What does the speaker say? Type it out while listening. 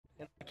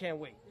can't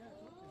wait.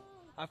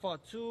 I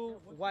fought 2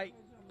 white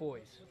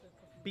boys.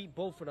 Beat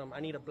both of them.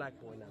 I need a black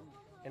boy now.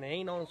 And it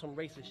ain't on some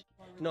racist shit.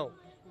 No,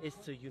 it's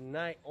to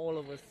unite all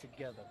of us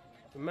together.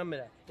 Remember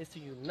that. It's to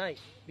unite,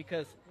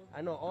 because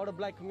I know all the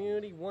black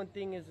community, one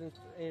thing is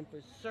in for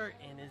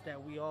certain is that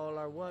we all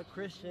are what?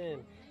 Christian.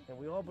 And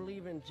we all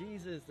believe in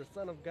Jesus, the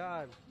Son of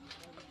God.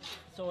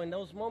 So in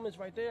those moments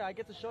right there, I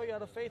get to show you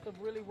the faith of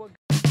really what.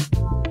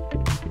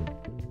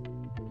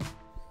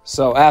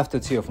 So after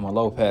Teofimo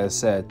Lopez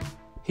said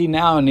he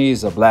now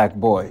needs a black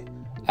boy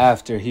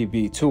after he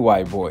beat 2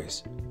 white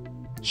boys,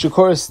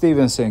 Shakur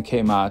Stevenson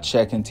came out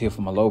checking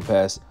Teofimo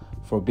Lopez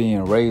for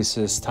being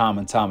racist time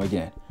and time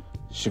again.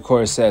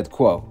 Shakur said,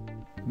 quote,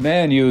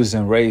 "Man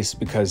using race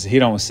because he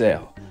don't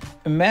sell.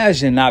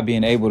 Imagine not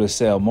being able to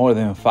sell more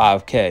than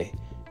 5K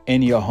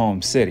in your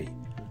home city.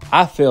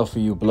 I feel for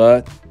you,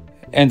 blood."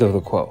 End of the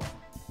quote.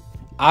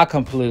 I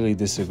completely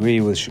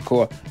disagree with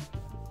Shakur.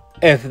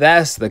 If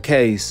that's the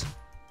case,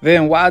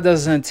 then why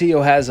doesn't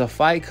Teo has a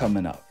fight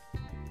coming up?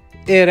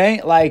 It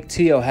ain't like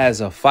Teo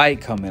has a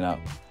fight coming up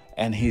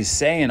and he's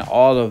saying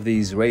all of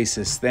these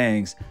racist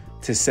things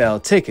to sell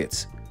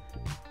tickets.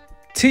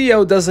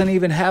 Teo doesn't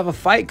even have a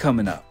fight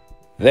coming up.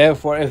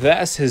 Therefore, if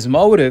that's his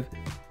motive,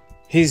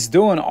 he's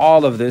doing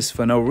all of this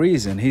for no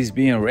reason. He's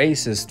being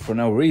racist for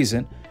no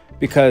reason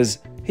because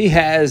he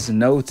has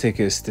no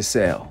tickets to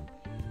sell.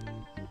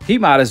 He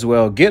might as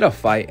well get a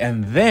fight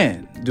and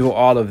then do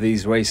all of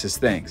these racist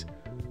things,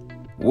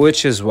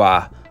 which is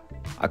why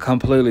I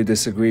completely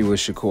disagree with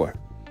Shakur.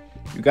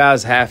 You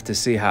guys have to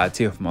see how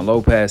Teofimo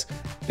Lopez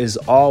is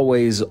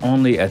always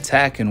only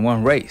attacking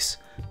one race.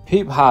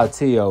 Peep how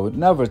Teo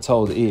never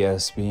told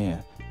ESPN,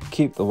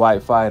 "Keep the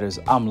white fighters,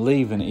 I'm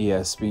leaving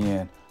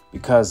ESPN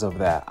because of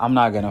that. I'm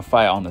not going to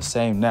fight on the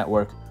same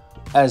network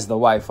as the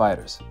white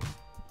fighters."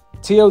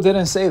 Teo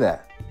didn't say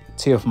that.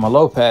 Teofimo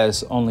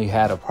Lopez only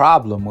had a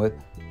problem with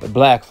the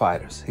black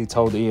fighters. He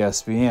told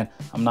ESPN,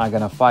 "I'm not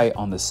going to fight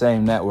on the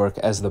same network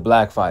as the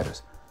black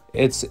fighters.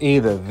 It's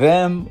either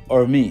them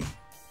or me."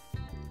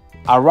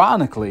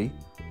 Ironically,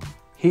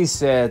 he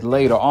said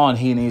later on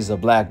he needs a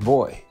black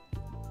boy.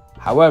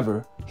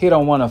 However, he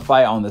don't want to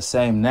fight on the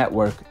same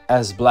network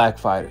as black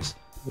fighters.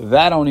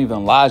 That don't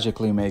even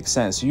logically make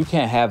sense. You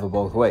can't have it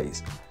both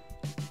ways.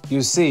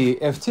 You see,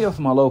 if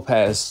Teofimo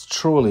Lopez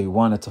truly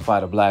wanted to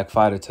fight a black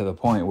fighter to the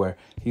point where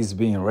he's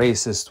being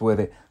racist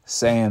with it,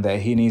 saying that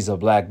he needs a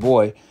black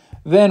boy,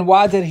 then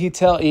why did he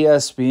tell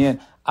ESPN,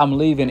 "I'm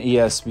leaving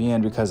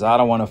ESPN because I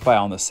don't want to fight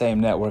on the same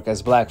network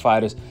as black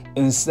fighters,"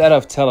 instead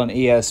of telling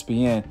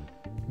ESPN,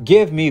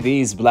 "Give me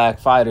these black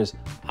fighters.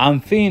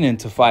 I'm fiending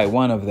to fight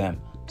one of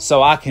them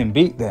so I can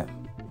beat them.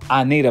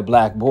 I need a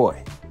black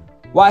boy."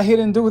 Why he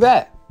didn't do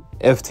that?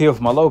 If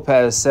Teofimo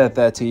Lopez said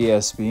that to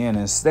ESPN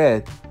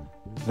instead,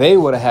 they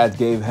would have had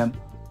gave him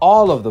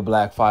all of the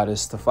black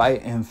fighters to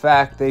fight. In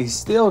fact, they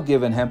still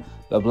giving him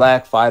the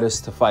black fighters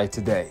to fight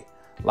today,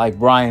 like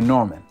Brian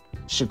Norman,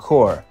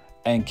 Shakur,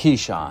 and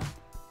Keyshawn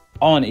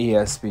on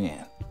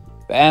ESPN.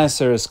 The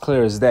answer is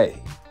clear as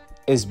day.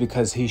 It's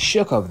because he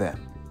shook of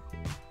them.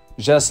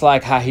 Just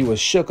like how he was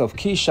shook of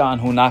Keyshawn,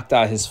 who knocked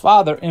out his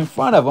father in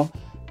front of him,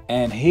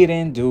 and he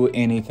didn't do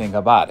anything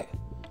about it.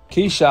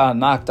 Keyshawn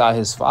knocked out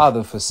his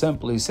father for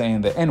simply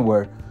saying the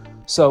N-word.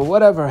 So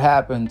whatever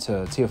happened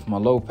to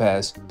Teofimo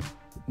Lopez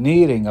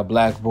needing a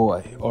black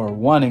boy or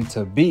wanting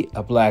to beat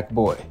a black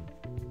boy?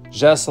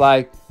 Just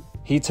like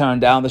he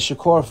turned down the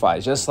Shakur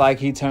fight, just like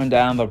he turned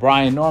down the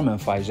Brian Norman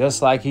fight,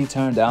 just like he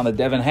turned down the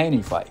Devin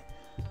Haney fight.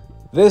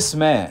 This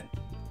man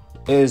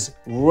is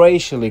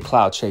racially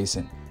clout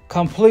chasing,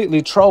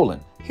 completely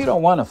trolling. He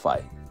don't want to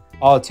fight.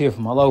 All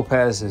Teofimo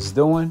Lopez is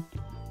doing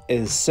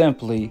is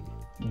simply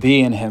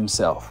being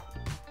himself.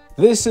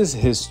 This is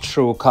his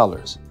true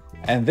colors.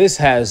 And this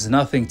has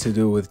nothing to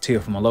do with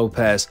Teofimo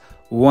Lopez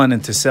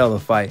wanting to sell a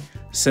fight,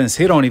 since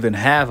he don't even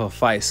have a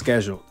fight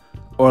scheduled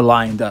or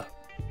lined up.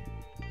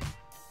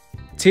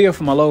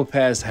 Teofimo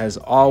Lopez has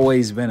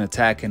always been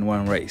attacking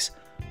one race,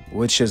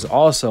 which is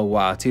also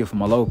why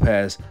Teofimo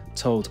Lopez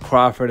told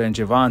Crawford and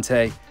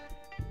Gervonta,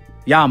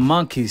 "Y'all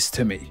monkeys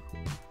to me."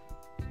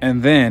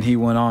 And then he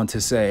went on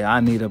to say, "I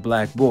need a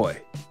black boy."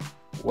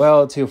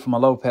 Well, Teofimo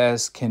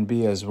Lopez can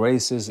be as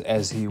racist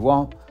as he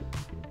wants.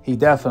 He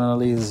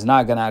definitely is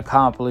not going to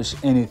accomplish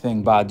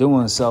anything by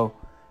doing so,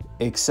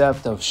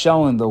 except of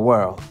showing the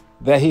world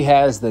that he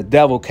has the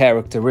devil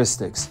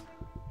characteristics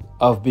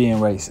of being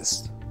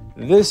racist.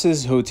 This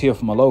is who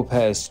Teofimo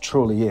Lopez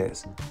truly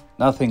is.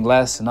 Nothing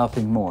less,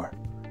 nothing more.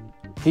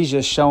 He's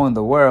just showing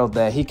the world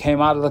that he came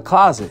out of the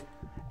closet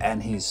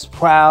and he's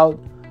proud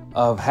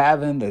of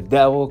having the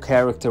devil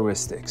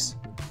characteristics.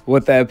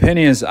 With the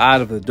opinions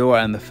out of the door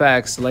and the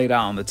facts laid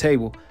out on the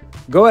table,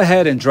 go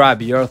ahead and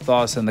drop your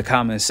thoughts in the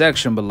comment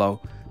section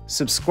below,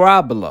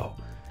 subscribe below,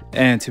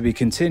 and to be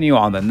continued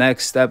on the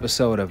next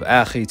episode of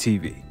Akhi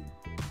TV.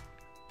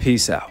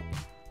 Peace out.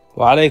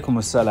 Wa alaikum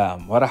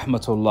assalam wa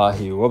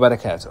rahmatullahi wa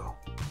barakatuh.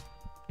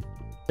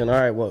 And all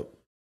right, well,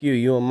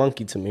 you a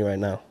monkey to me right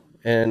now.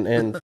 And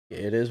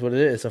it is what it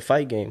is. It's a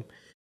fight game.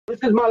 This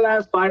is my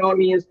last fight on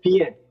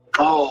ESPN.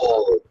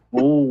 Oh,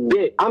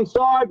 yeah. I'm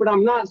sorry, but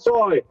I'm not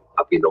sorry.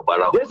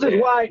 This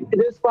is why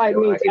this fight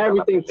means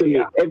everything to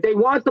me. If they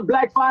want the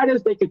black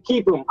fighters, they could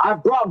keep them. I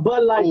brought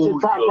Bud Light to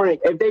Top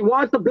Rank. If they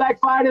want the black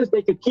fighters,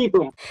 they could keep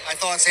them. I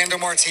thought Sandor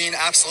Martin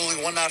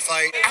absolutely won that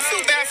fight. I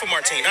feel bad for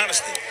Martin,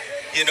 honestly.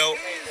 You know,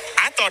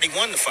 I thought he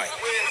won the fight.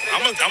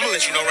 I'm gonna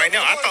let you know right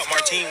now. I thought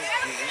Martin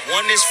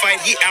won this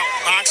fight. He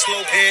outboxed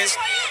Lopez.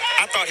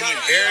 I thought he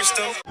embarrassed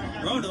him.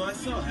 Bro, do I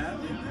still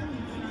have it?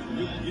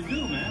 You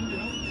do,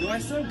 man. Do I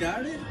still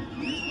got it?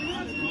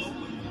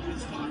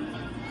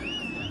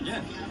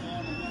 Yeah.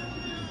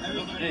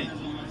 Hey.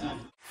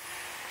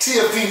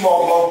 Teofimo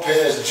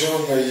Lopez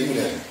Jr., you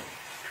done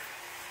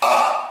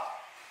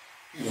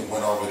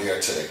went over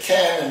there to the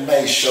Cannon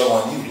May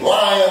show and you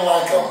lying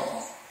like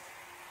a...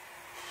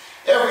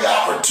 Every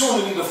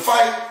opportunity to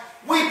fight,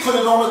 we put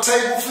it on the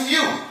table for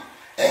you,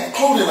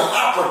 including an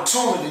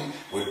opportunity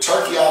with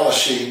Turkey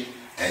Al-Rashid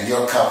and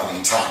your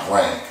company Top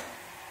Rank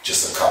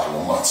just a couple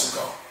of months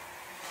ago.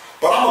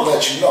 But I'm going to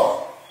let you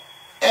know,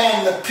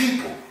 and the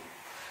people,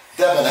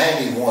 Devin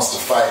Haney wants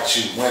to fight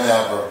you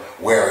whenever,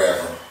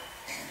 wherever,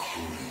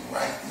 including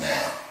right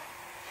now.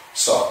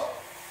 So,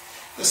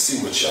 let's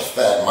see what your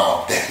fat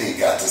mouth daddy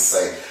got to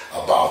say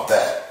about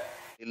that.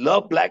 They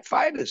love black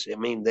fighters. I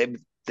mean,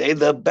 they're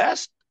the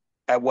best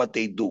at what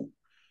they do.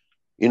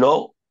 You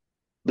know,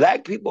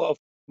 black people are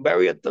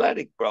very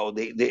athletic, bro.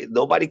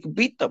 Nobody can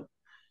beat them.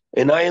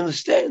 And I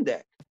understand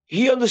that.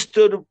 He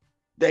understood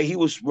that he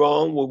was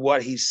wrong with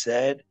what he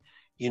said,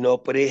 you know,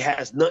 but it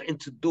has nothing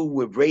to do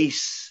with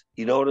race.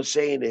 You know what I'm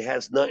saying? It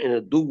has nothing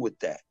to do with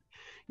that.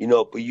 You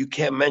know, but you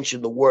can't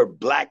mention the word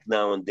black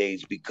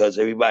nowadays because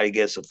everybody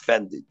gets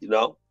offended, you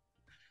know?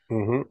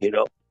 Mm-hmm. You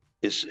know,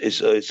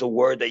 it's a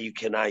word that you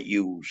cannot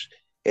use.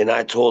 And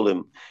I told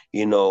him,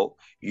 you know,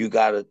 you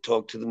got to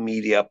talk to the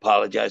media,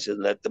 apologize,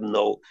 and let them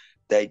know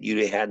that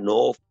you had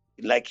no,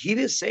 like, he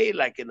didn't say it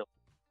like in a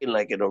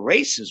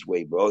racist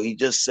way, bro. He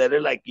just said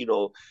it like, you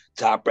know,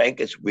 Top Rank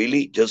is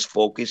really just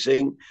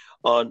focusing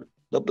on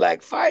the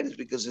black fighters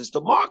because it's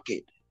the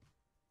market.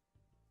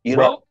 You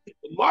know, it's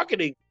the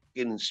marketing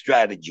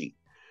strategy.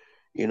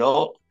 You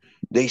know,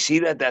 they see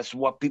that that's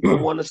what people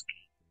want to see.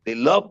 They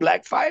love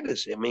black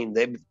fighters. I mean,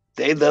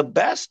 they're the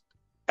best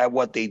at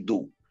what they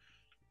do.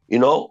 You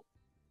know,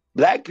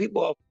 black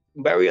people are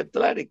very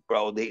athletic,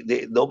 bro.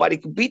 Nobody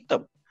can beat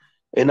them.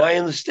 And I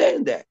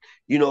understand that,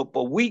 you know,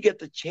 but we get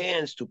the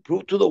chance to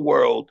prove to the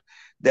world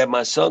that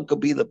my son could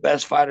be the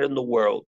best fighter in the world.